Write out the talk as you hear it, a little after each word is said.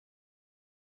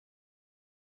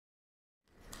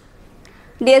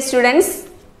Dear students,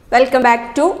 welcome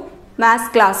back to maths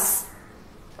class.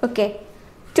 Okay,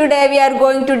 today we are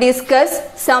going to discuss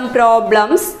some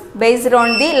problems based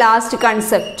on the last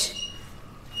concept.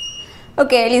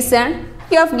 Okay, listen.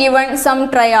 You have given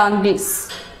some triangles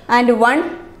and one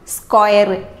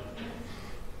square.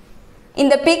 In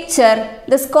the picture,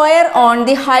 the square on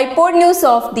the hypotenuse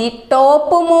of the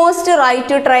topmost right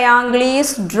triangle is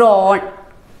drawn.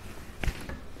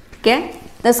 Okay,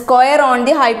 the square on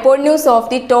the hypotenuse of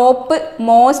the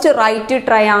topmost right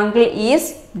triangle is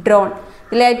drawn.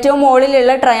 ഇതിൽ ഏറ്റവും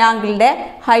മുകളിലുള്ള ട്രയാങ്കിളിന്റെ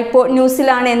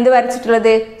ഹൈപ്പോട്ന്യൂസിലാണ് എന്ത്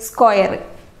വരച്ചിട്ടുള്ളത്? Square.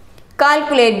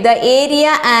 Calculate the area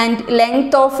and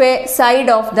length of A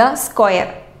side of the square.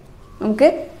 നമുക്ക്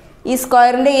ഈ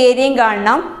സ്ക്വയറിന്റെ ഏരിയയും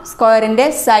കാണണം, സ്ക്വയറിന്റെ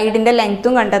സൈഡിന്റെ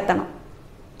ലെങ്ത്തും കണ്ടെത്തണം.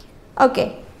 Okay,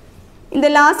 in the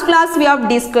last class we have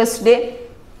discussed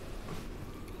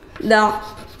the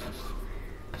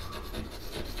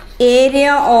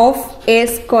area of a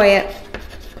square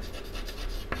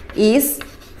is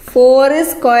 4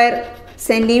 square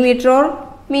centimeter or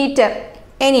meter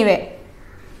anyway.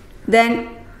 Then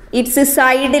its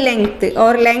side length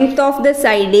or length of the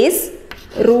side is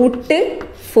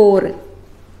 √4.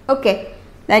 Okay,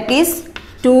 that is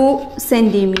 2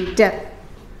 centimeter.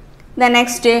 The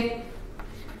next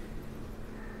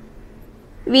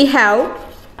we have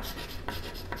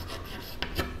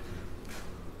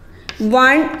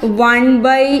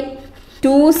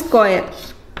 1/2 square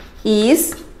is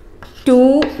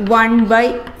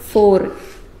 2/4.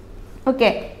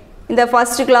 Okay, in the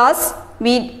first class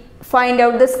we find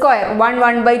out the square.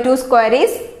 1/2 square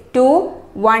is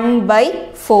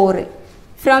 2/4.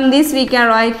 From this we can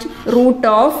write root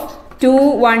of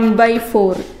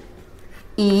 2/4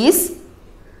 is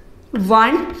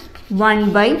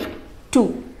 1/2.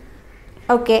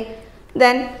 Okay,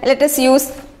 then let us use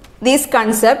this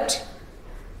concept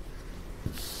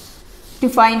to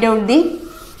find out the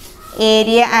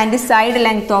area and side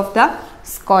length of the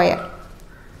square.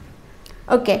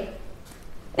 Okay,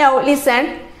 now listen.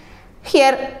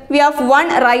 Here we have one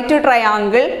right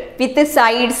triangle with the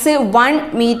sides 1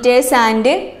 meters and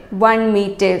 1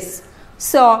 meters.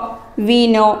 So we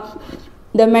know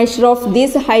the measure of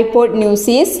this hypotenuse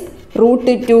is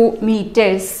 √2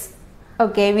 meters.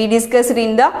 Okay, we discussed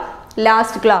in the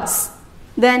last class.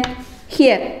 Then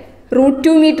here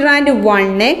 √2 meter and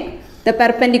 1 the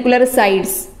perpendicular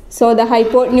sides, so the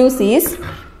hypotenuse is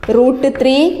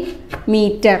 √3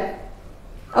 meter.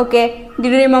 Okay, did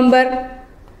you remember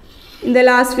in the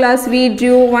last class we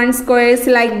drew one squares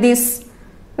like this?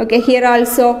 Okay, here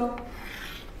also.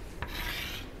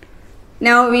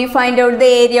 Now we find out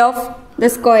the area of the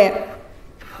square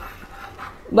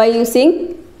by using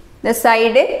the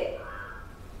side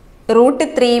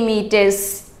 √3 meters.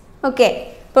 Okay,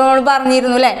 ഇപ്പോൾ നമ്മൾ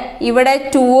പറഞ്ഞിരുന്നു അല്ലേ, ഇവിടെ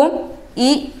 2ഉം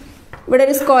ഇവിടെ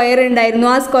ഒരു square ഉണ്ടായിരുന്നു,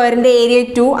 ആ സ്ക്വയറിൻ്റെ ഏരിയ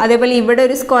 2, അതേപോലെ ഇവിടെ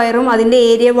ഒരു സ്ക്വയറും അതിൻ്റെ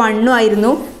ഏരിയ 1ഉം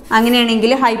ആയിരുന്നു.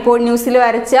 അങ്ങനെയാണെങ്കിൽ ഹൈപ്പോട്ന്യൂസിൽ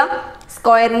വരച്ച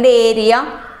സ്ക്വയറിൻ്റെ ഏരിയ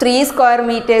 3 സ്ക്വയർ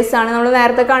മീറ്റേഴ്സ് ആണ്, നമ്മൾ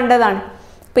നേരത്തെ കണ്ടതാണ്.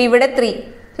 അപ്പോൾ ഇവിടെ 3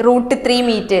 √3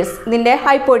 മീറ്റേഴ്സ് ഇതിൻ്റെ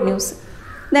ഹൈപ്പോട്ന്യൂസ്.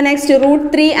 The next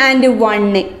 √3 and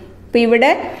 1. ഇപ്പോൾ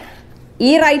ഇവിടെ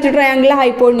ഈ റൈറ്റ് ട്രയാങ്കിളിലെ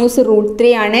ഹൈപ്പോട്ന്യൂസ്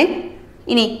 √3 ആണ്.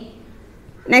 ഇനി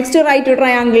next right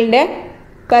ട്രയാങ്കിളിൻ്റെ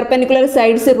perpendicular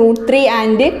sides √3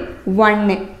 and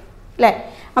 1 അല്ലേ.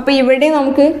 അപ്പോൾ ഇവിടെ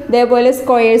നമുക്ക് ഇതേപോലെ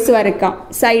സ്ക്വയേഴ്സ് വരക്കാം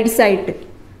സൈഡ്സ് ആയിട്ട്.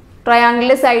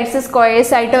 ട്രയാങ്കിളിലെ സൈഡ്സ്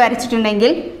സ്ക്വയേഴ്സ് ആയിട്ട്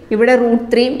വരച്ചിട്ടുണ്ടെങ്കിൽ ഇവിടെ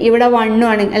 √3 ഇവിടെ 1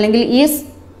 ആണ്, അല്ലെങ്കിൽ ഈ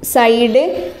സൈഡ്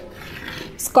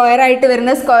സ്ക്വയർ ആയിട്ട്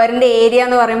വരുന്ന സ്ക്വയറിൻ്റെ ഏരിയ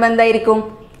എന്ന് പറയുമ്പോൾ എന്തായിരിക്കും?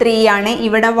 3 ആണ്.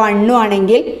 ഇവിടെ 1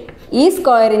 ആണെങ്കിൽ ഈ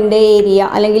സ്ക്വയറിൻ്റെ ഏരിയ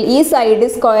അല്ലെങ്കിൽ ഈ സൈഡ്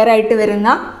സ്ക്വയർ ആയിട്ട് വരുന്ന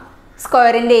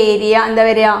സ്ക്വയറിൻ്റെ ഏരിയ എന്താ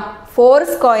വരിക? 4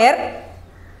 സ്ക്വയർ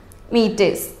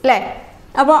മീറ്റേഴ്സ് അല്ലേ.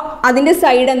 അപ്പോൾ അതിൻ്റെ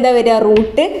സൈഡ് എന്താ വരിക?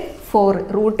 √4.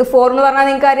 √4 എന്ന് പറഞ്ഞാൽ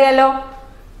നിങ്ങൾക്ക് അറിയാലോ,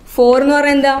 4 എന്ന്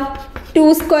പറഞ്ഞാൽ എന്താ? 2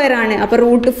 സ്ക്വയർ ആണ്. അപ്പോൾ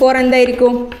 √4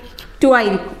 എന്തായിരിക്കും? 2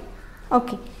 ആയിരിക്കും.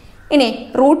 ഓക്കെ, ഇനി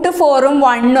 √4ഉം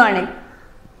 1ഉം ആണ്.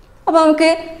 അപ്പോൾ നമുക്ക്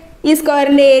ഈ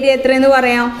സ്ക്വയറിൻ്റെ ഏരിയ എത്രയെന്ന്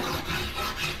പറയാം?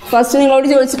 ഫസ്റ്റ് നിങ്ങളോട്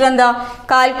ചോദിച്ചിട്ട് എന്താ?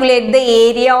 Calculate the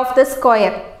area of the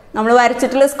square. നമ്മൾ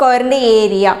വരച്ചിട്ടുള്ള സ്ക്വയറിൻ്റെ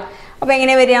ഏരിയ. അപ്പോൾ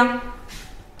എങ്ങനെ വരിക?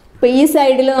 അപ്പോൾ ഈ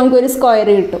സൈഡിൽ നമുക്കൊരു സ്ക്വയർ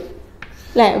കിട്ടും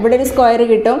അല്ലേ, ഇവിടെ ഒരു സ്ക്വയർ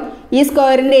കിട്ടും. ഈ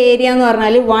സ്ക്വയറിൻ്റെ ഏരിയ എന്ന്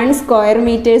പറഞ്ഞാൽ 1 സ്ക്വയർ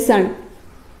മീറ്റേഴ്സ് ആണ്.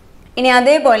 ഇനി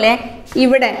അതേപോലെ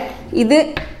ഇവിടെ ഇത്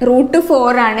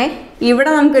 √4 ആണ്, ഇവിടെ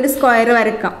നമുക്കൊരു സ്ക്വയർ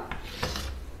വരക്കാം.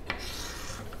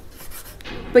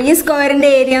 അപ്പോൾ ഈ സ്ക്വയറിൻ്റെ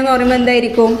ഏരിയ എന്ന് പറയുമ്പോൾ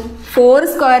എന്തായിരിക്കും? 4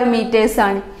 സ്ക്വയർ മീറ്റേഴ്സ്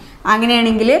ആണ്.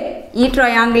 അങ്ങനെയാണെങ്കിൽ ഈ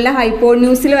ട്രയാങ്കിളിലെ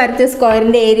ഹൈപ്പോട്ന്യൂസിൽ വരച്ച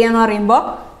സ്ക്വയറിൻ്റെ ഏരിയ എന്ന് പറയുമ്പോൾ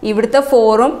ഇവിടുത്തെ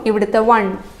 4ഉം ഇവിടുത്തെ 1,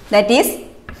 ദാറ്റ് ഈസ്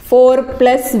 4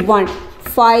 + 1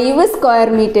 5 സ്ക്വയർ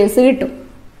മീറ്റേഴ്സ് കിട്ടും.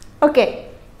 ഓക്കെ,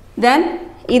 ദെൻ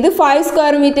ഇത് 5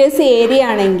 സ്ക്വയർ മീറ്റേഴ്സ് ഏരിയ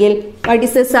ആണെങ്കിൽ what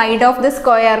is the side of the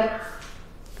square?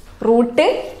 Root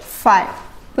 5.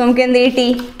 അപ്പോൾ നമുക്ക് എന്ത് കിട്ടി?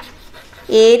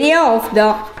 Area of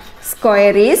the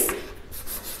square is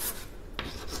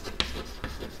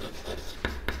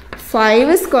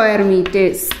 5 square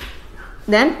meters.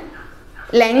 Then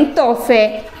length of a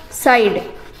side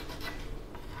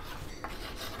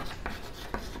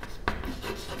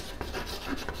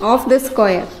of the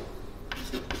square.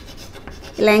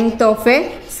 Length of a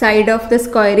side of the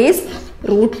square is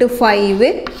root 5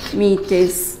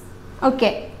 meters.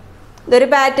 Okay. ഇതൊരു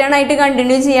pattern ആയിട്ട്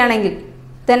continue ചെയ്യുകയാണെങ്കിൽ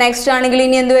next ആണെങ്കിൽ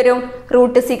ഇനി എന്ത് വരും?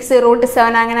 റൂട്ട് 6, റൂട്ട്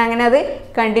 7 അങ്ങനെ അത്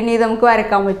continue ചെയ്ത് നമുക്ക്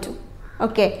വരക്കാൻ പറ്റും.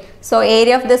 Okay. So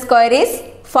area of the square is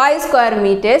 5 square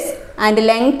meters and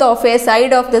length of a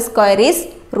side of the square is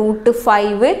root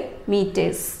 5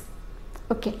 meters.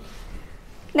 Okay.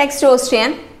 Next question.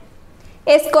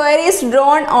 A square is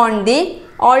drawn on the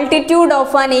altitude of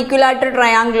an equilateral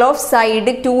triangle of side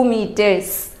 2 meters.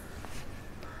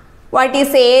 What is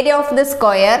the area of the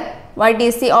square? What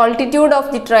is the altitude of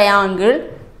the triangle?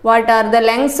 What are the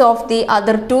lengths of the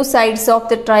other two sides of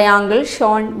the triangle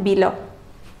shown below?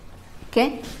 Okay.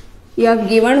 You have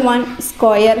given one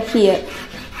square here.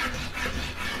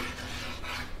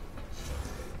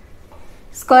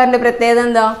 Square ന്റെ പ്രത്യേകത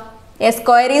എന്താ? A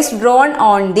square is drawn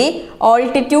on the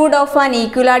altitude of an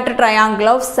equilateral triangle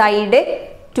of side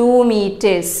 2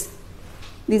 meters.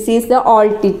 This is the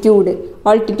altitude.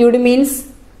 Altitude means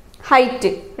height.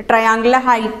 Triangle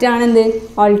height ആണ് എന്ത്?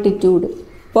 altitude.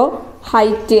 അപ്പോൾ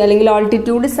height അല്ലെങ്കിൽ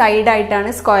altitude side ആയിട്ടാണ്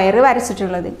square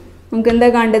വരച്ചിട്ടുള്ളത്. നമുക്ക് എന്താ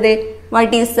കണ്ടത്?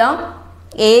 What is the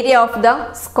area of the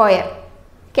square?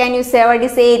 Can you say what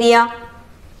is area?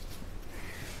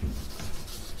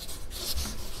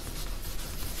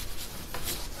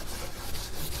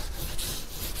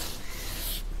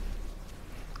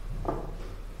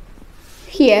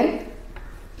 Here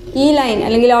ഈ line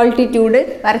അല്ലെങ്കിൽ ആൾട്ടിറ്റ്യൂഡ്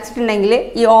വരച്ചിട്ടുണ്ടെങ്കിൽ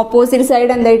ഈ ഓപ്പോസിറ്റ്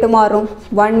സൈഡ് എന്തായിട്ട് മാറും?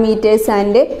 1 meters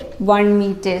and 1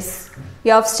 meters.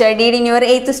 You have studied in your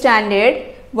 8th standard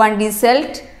one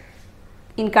result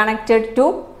in connected to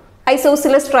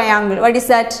isosceles triangle. What is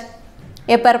that?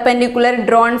 A perpendicular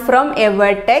drawn from a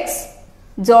vertex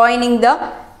joining the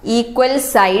equal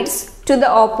sides to the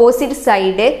opposite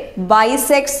side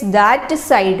bisects that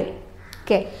side.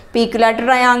 Okay. Equilateral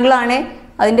triangle ആണ്.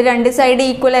 അതിൻ്റെ രണ്ട് side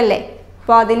equal അല്ലേ?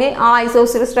 അപ്പോൾ അതിന് ആ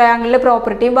isosceles ട്രയാങ്കിളിലെ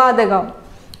property ബാധകമാവും.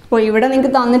 അപ്പോൾ ഇവിടെ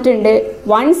നിങ്ങൾക്ക് തന്നിട്ടുണ്ട്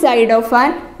one side of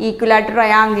an equilateral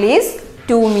triangle is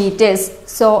 2 meters.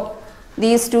 So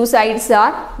these two sides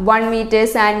are 1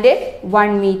 meters and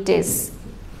 1 meters.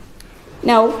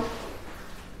 Now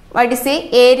what is the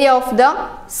area of the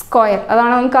square?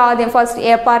 അതാണ് നമുക്ക് ആദ്യം ഫസ്റ്റ്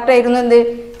എ പാർട്ട് ആയിരുന്നു എന്ത്?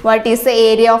 What is the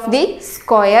area of the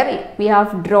square we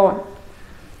have drawn?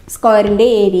 സ്ക്വയറിൻ്റെ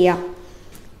area.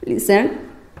 Listen.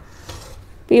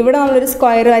 ഇവിടെ നമ്മളൊരു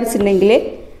square വരച്ചിട്ടുണ്ടെങ്കിൽ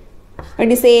what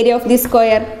is the area of the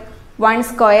square? 1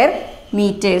 square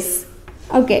meters.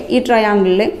 Okay, ഈ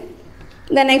ട്രയാങ്കിളിൽ.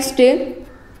 The next,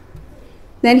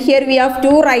 then here we have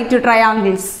two right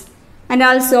triangles and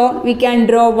also we can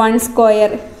draw one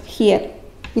square here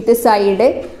with a side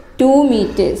 2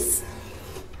 meters.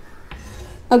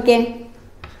 Okay,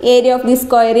 area of the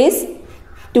square is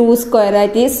 2 square,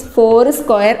 that is 4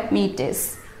 square meters.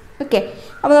 Okay,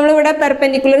 അപ്പോൾ നമ്മളിവിടെ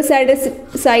perpendicular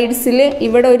സൈഡ്സിൽ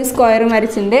ഇവിടെ ഒരു സ്ക്വയറും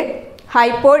വരച്ചിട്ടുണ്ട്,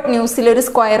 ഹൈപ്പോട്ന്യൂസിൽ ഒരു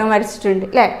സ്ക്വയറും വരച്ചിട്ടുണ്ട്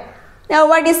അല്ലേ? Now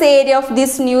what is the area of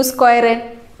this new square?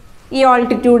 ഈ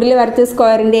ഓൾട്ടിറ്റ്യൂഡിൽ വരച്ച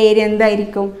സ്ക്വയറിൻ്റെ ഏരിയ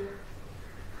എന്തായിരിക്കും?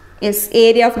 Yes,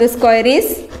 area of the square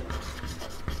is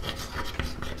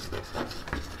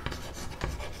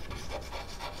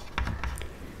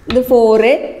ഇത്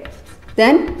 4,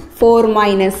 then 4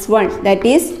 minus 1, that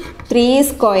is 3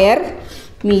 square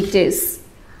meters.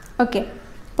 Okay,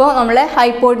 അപ്പോൾ നമ്മൾ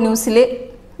ഹൈപ്പോട്ന്യൂസിൽ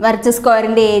വരച്ച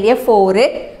സ്ക്വയറിൻ്റെ ഏരിയ 4,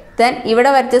 then ഇവിടെ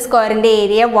വരച്ച സ്ക്വയറിൻ്റെ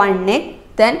ഏരിയ 1,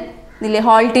 then ഇതിൽ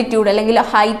ഓൾട്ടിറ്റ്യൂഡ് അല്ലെങ്കിൽ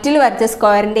ഹൈറ്റിൽ വരച്ച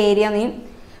സ്ക്വയറിൻ്റെ area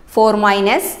 4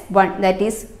 minus 1, that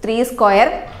is 3 square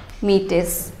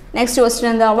meters. Next question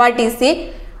എന്താ? What is the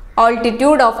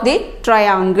altitude of the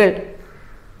triangle?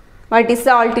 What is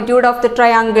the altitude of the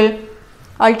triangle?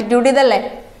 Altitude ഇതല്ലേ?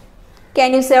 Can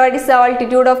you say what is the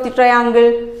altitude of the triangle?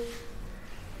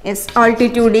 Yes,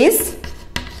 altitude is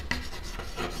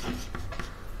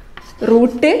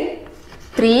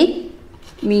 √3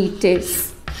 meters.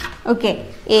 Okay,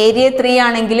 area 3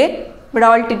 ആണെങ്കിൽ ഇവിടെ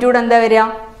altitude എന്താ വരിക?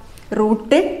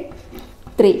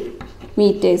 √3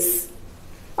 meters.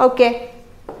 Okay,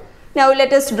 now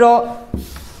let us draw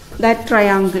that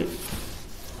triangle,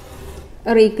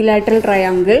 or equilateral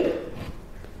triangle.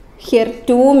 Here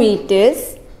 2 meters,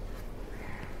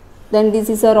 then this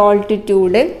is our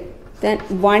altitude, then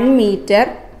 1 meter.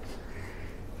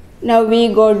 Now we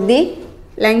got the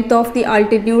length of the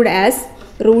altitude as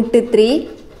root 3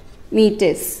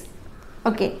 meters.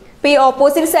 Okay. ഇപ്പോൾ ഈ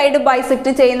opposite side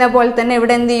bisect ചെയ്യുന്ന പോലെ തന്നെ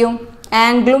ഇവിടെ എന്ത് ചെയ്യും,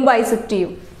 ആംഗിളും bisect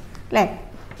ചെയ്യും അല്ലേ.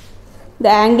 The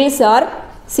angles are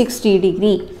 60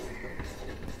 degree.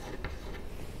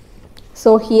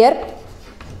 So here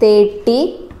 30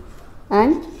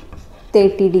 and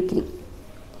 30 degree.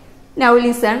 Now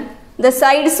listen, the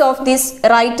sides of this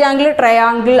right angle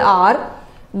triangle are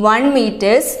 1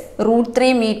 meters, root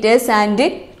 3 meters and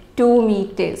 2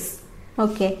 meters.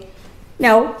 Okay.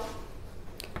 Now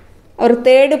our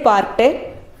third part,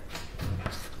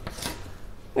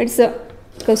 it's a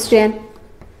question.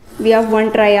 We have one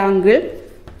triangle.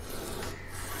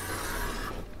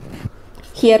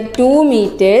 Here 2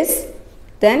 meters,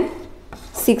 then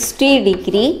 60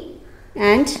 degree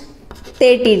and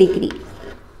 30 degree.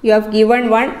 You have given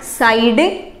one side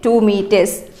 2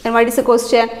 meters. And what is the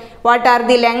question? What are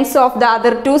the lengths of the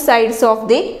other two sides of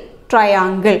the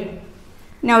triangle?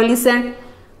 Now listen.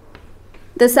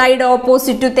 The side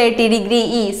opposite to 30 degree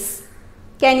is,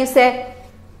 can you say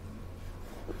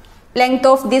length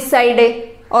of this side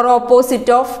or opposite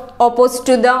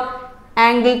to the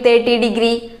angle 30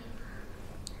 degree?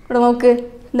 ഇവിടെ നോക്ക്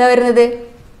എന്താ വരുന്നത്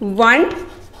 1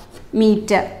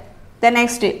 meter. The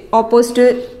next opposite to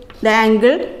the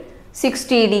angle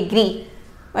 60 degree.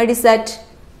 What is that?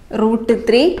 root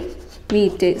 3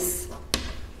 meters.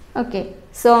 Okay.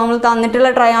 So നമ്മൾ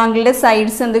തന്നിട്ടുള്ള ട്രയാങ്കിളിൻ്റെ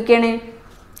sides എന്തൊക്കെയാണ്?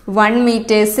 1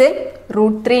 meters,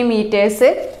 root 3 meters,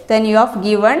 then you have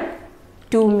given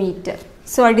 2 meter.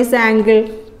 So what is the angle?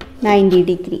 90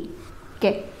 degree.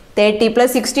 Okay. 30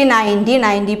 plus 60 90,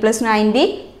 90 plus 90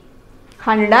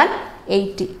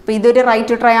 180. അപ്പോൾ ഇതൊരു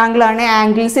right triangle ആണ്.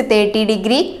 Angles 30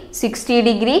 degree, 60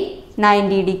 degree,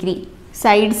 90 degree.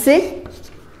 Sides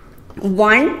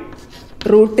 1,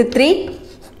 root 3,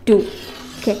 2.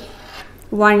 Okay.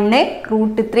 1,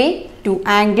 root 3, 2.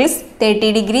 Angles 30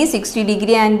 degree, 60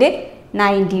 degree and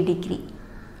 90 degree.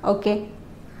 Okay.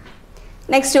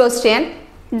 Next question.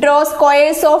 Draw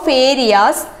squares of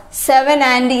areas 7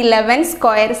 and 11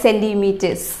 square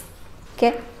centimeters.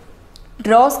 Okay.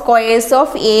 Draw squares of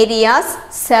areas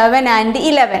 7 and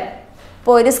 11.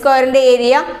 ഇപ്പോൾ ഒരു സ്ക്വയറിൻ്റെ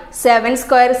area 7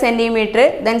 square centimeter,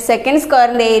 then second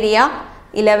സ്ക്വയറിൻ്റെ area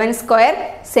 11 square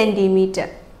centimeter.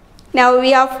 Now we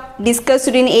have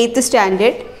discussed in 8th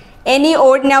standard, any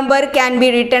odd number can be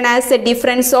written as a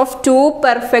difference of two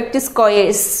perfect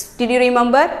squares. Did you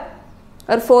remember?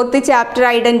 Our 4th chapter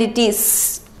identities.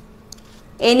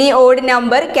 Any odd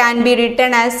number can be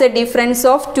written as a difference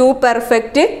of two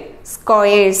perfect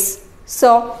squares. So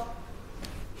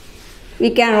we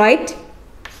can write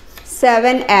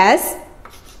 7 as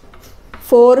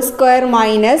 4 square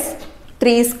minus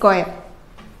 3 square.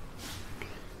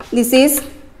 This is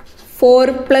 4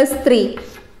 plus 3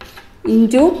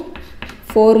 into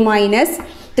 4 minus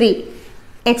 3.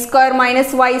 X square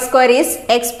minus y square is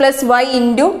x plus y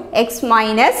into x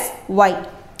minus y.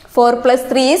 4 plus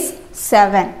 3 is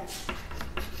 7.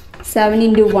 7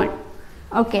 into 1.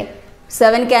 Okay.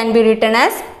 7 can be written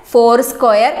as 4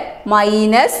 square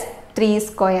minus 3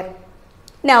 square.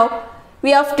 Now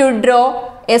we have to draw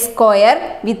a square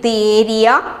with the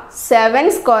area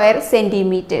 7 square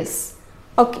centimeters.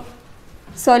 Okay.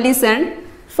 So listen.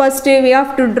 First we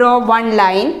have to draw one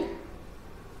line.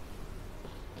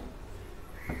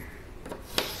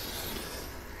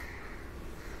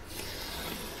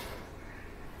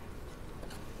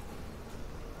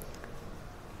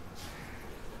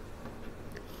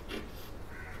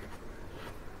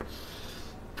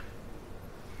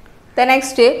 The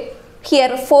next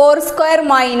here 4 square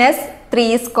minus 3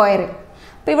 square.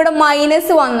 അപ്പോൾ ഇവിടെ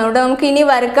minus വന്നോണ്ട് നമുക്ക് ഇനി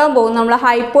വരക്കാൻ പോകും. നമ്മൾ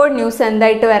hypotenuse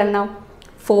എന്തായിട്ട് വരണം?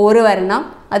 4 വരണം.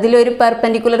 അതിലൊരു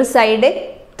പെർപെൻഡിക്കുലർ സൈഡ്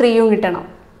 3ഉം കിട്ടണം.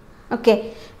 ഓക്കെ.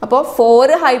 അപ്പോൾ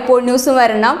 4 ഹൈപ്പോട്ന്യൂസും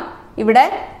വരണം. ഇവിടെ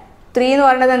 3 എന്ന്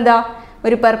പറയുന്നത് എന്താ?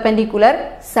 ഒരു പെർപെൻഡിക്കുലർ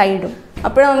സൈഡും.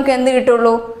 അപ്പോൾ നമുക്ക് എന്ത്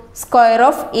കിട്ടുള്ളൂ? Square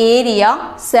of area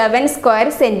 7 square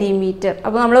centimetre.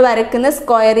 അപ്പോൾ നമ്മൾ വരക്കുന്ന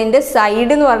സ്ക്വയറിൻ്റെ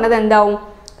സൈഡ് എന്ന് പറയുന്നത് എന്താവും?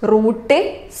 root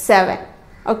 7.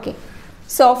 Okay.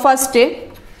 So first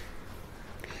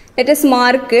let us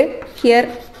mark here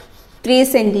 3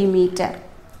 centimeter.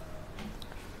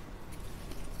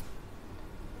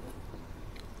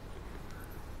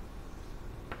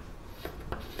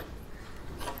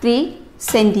 3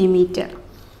 centimeter.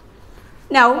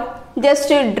 Now just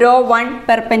draw one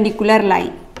perpendicular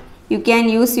line. You can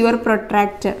use your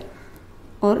protractor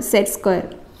or set square.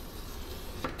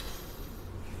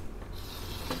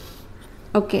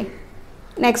 Okay.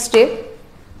 Next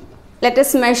let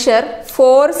us measure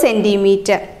 4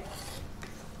 centimeter.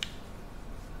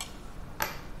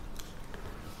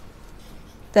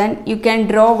 Then you can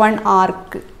draw one arc.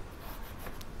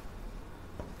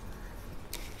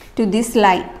 to this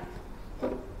line.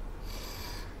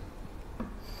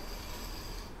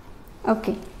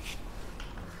 Okay.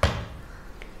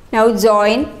 Now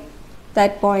join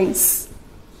that points.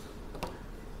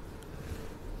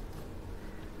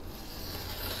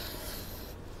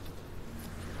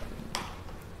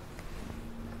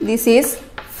 This is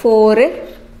 4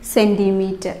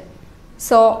 centimeter.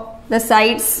 So the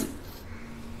sides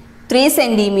 3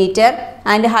 centimeter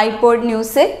and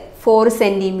hypotenuse 4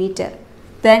 centimeter.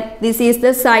 Then this is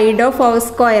the side of our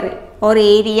square or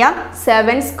area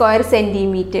 7 square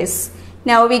centimeters.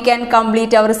 Now we can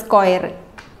complete our square.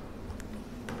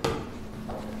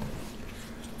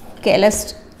 Okay,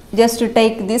 let's just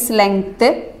take this length,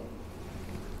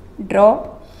 draw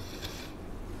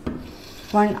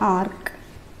one arc,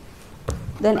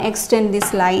 then extend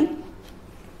this line.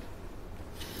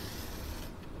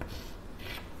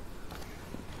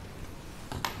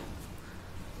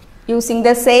 Using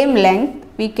the same length,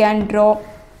 we can draw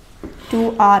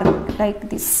 2 arcs like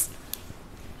this.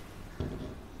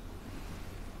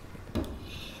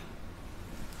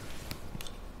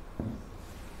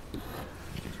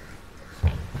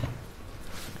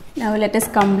 Now let us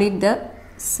complete the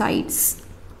sides.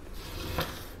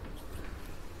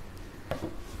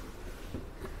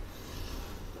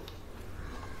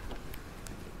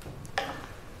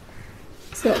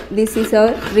 So this is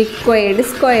our required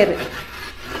square.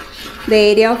 The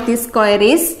area of this square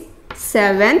is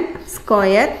 7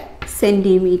 square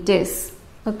centimeters.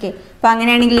 Okay. അപ്പോൾ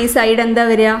അങ്ങനെയാണെങ്കിൽ ഈ side എന്താ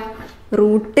വരിക?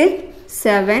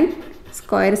 √7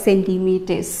 square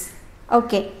centimeters.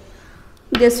 Okay.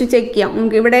 Just check ചെയ്യാം.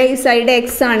 നമുക്ക് ഇവിടെ ഈ side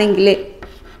X ആണെങ്കിൽ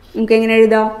നമുക്ക് എങ്ങനെ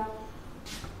എഴുതാം?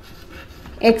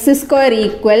 X square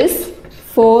equals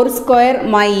 4 square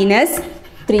minus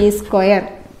 3 square.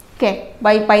 Okay,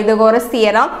 by Pythagoras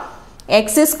theorem, x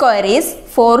square is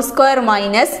 4 square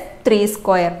minus 3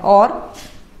 square, or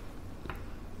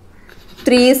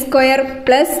 3 square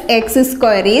plus x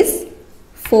square is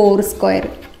 4 square.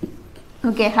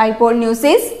 Okay, hypotenuse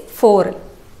is 4.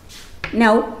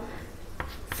 Now,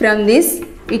 from this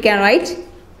we can write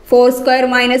 4 square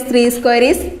minus 3 square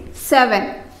is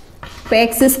 7. So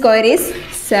x square is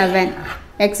 7.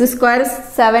 X square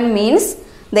 7 means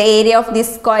the area of this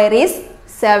square is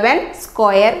 7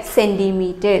 square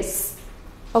centimeters.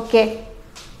 Okay.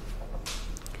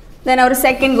 Then our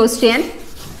second question.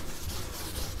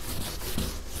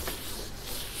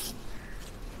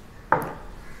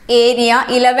 Area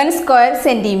 11 square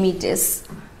centimeters.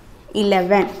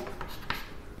 11.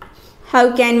 How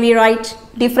can we write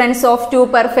difference of two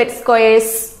perfect squares?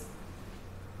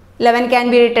 11 can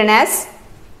be written as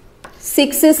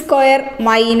 6 square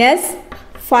minus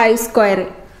 5 square.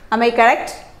 Am I correct?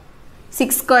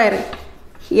 6 square.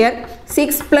 Here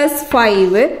 6 plus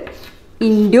 5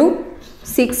 into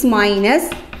 6 minus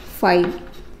 5.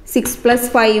 6 plus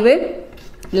 5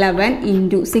 11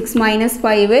 into 6 minus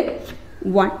 5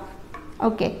 1.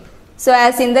 Okay. So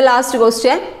as in the last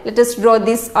question, let us draw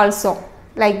this also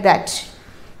like that.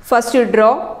 First you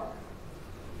draw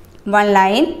one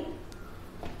line.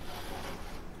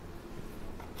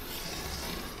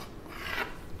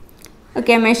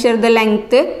 Okay, measure the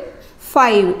length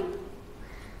 5.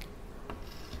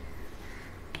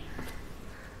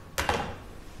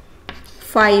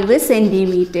 5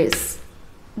 centimeters.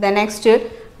 The next,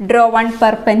 draw one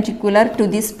perpendicular to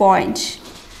this point.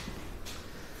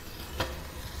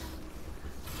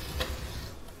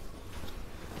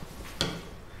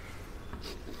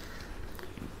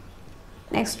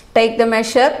 Next, take the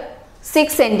measure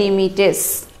 6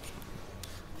 centimeters.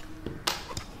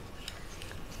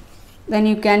 Then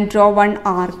you can draw one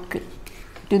arc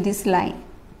to this line,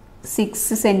 6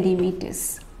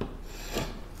 centimeters.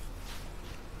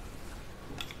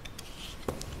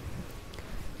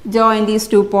 Join these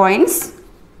 2 points.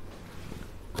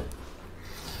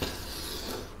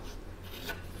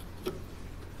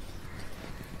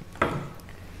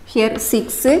 Here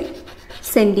 6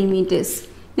 centimeters.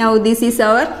 Now this is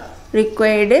our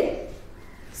required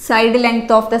side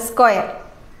length of the square.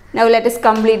 Now let us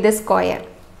complete the square.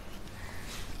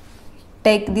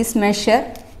 Take this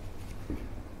measure,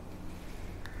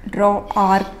 draw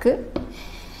arc.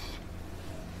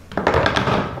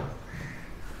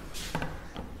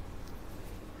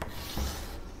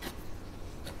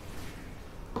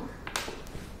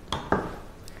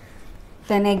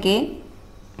 Then again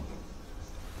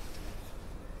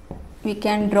we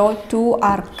can draw 2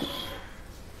 arcs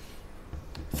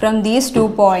from these 2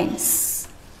 points.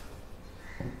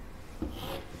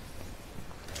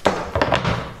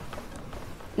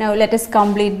 Now let us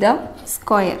complete the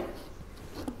square.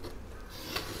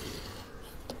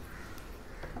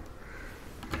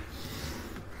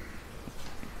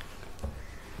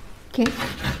 Okay,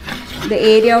 the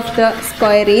area of the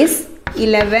square is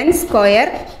 11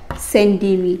 square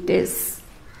centimeters.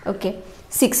 Okay,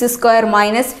 6 square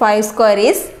minus 5 square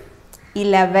is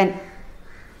 11,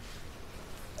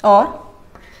 or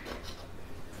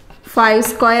 5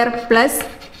 square plus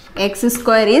x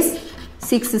square is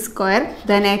 6 square,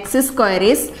 then x square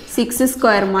is 6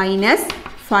 square minus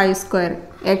 5 square,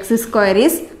 x square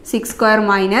is 6 square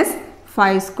minus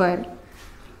 5 square,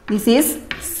 this is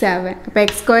 7. അപ്പോൾ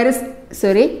x square is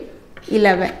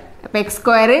 11. അപ്പോൾ x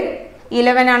square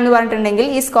 11 ആണെന്ന് പറഞ്ഞിട്ടുണ്ടെങ്കിൽ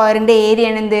ഈ സ്ക്വയറിൻ്റെ area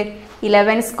ആണ് എന്ത്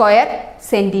 11 square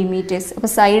centimetres. അപ്പോൾ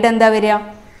side എന്താ വരിക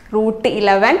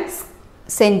 √11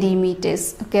 centimeters.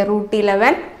 Okay,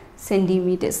 √11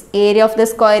 centimeters. Area of the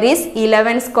square is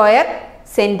 11 square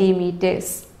centimeters.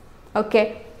 Okay,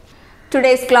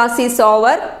 today's class is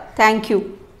over. Thank you.